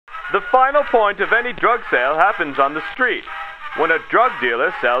The final point of any drug sale happens on the street, when a drug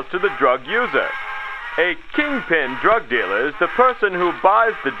dealer sells to the drug user. A kingpin drug dealer is the person who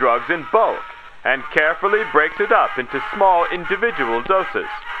buys the drugs in bulk and carefully breaks it up into small individual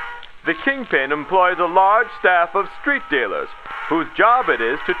doses. The kingpin employs a large staff of street dealers, whose job it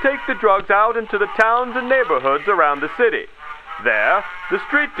is to take the drugs out into the towns and neighborhoods around the city. There, the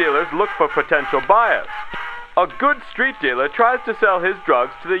street dealers look for potential buyers. A good street dealer tries to sell his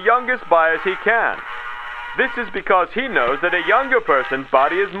drugs to the youngest buyers he can. This is because he knows that a younger person's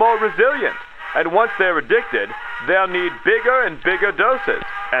body is more resilient, and once they're addicted, they'll need bigger and bigger doses,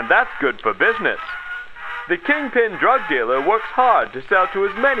 and that's good for business. The kingpin drug dealer works hard to sell to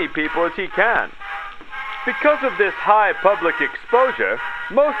as many people as he can. Because of this high public exposure,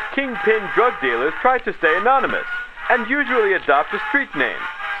 most kingpin drug dealers try to stay anonymous and usually adopt a street name,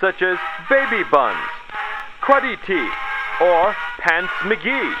 such as Baby Buns, Cruddy Teeth, or Pants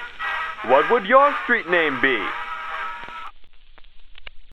McGee. What would your street name be?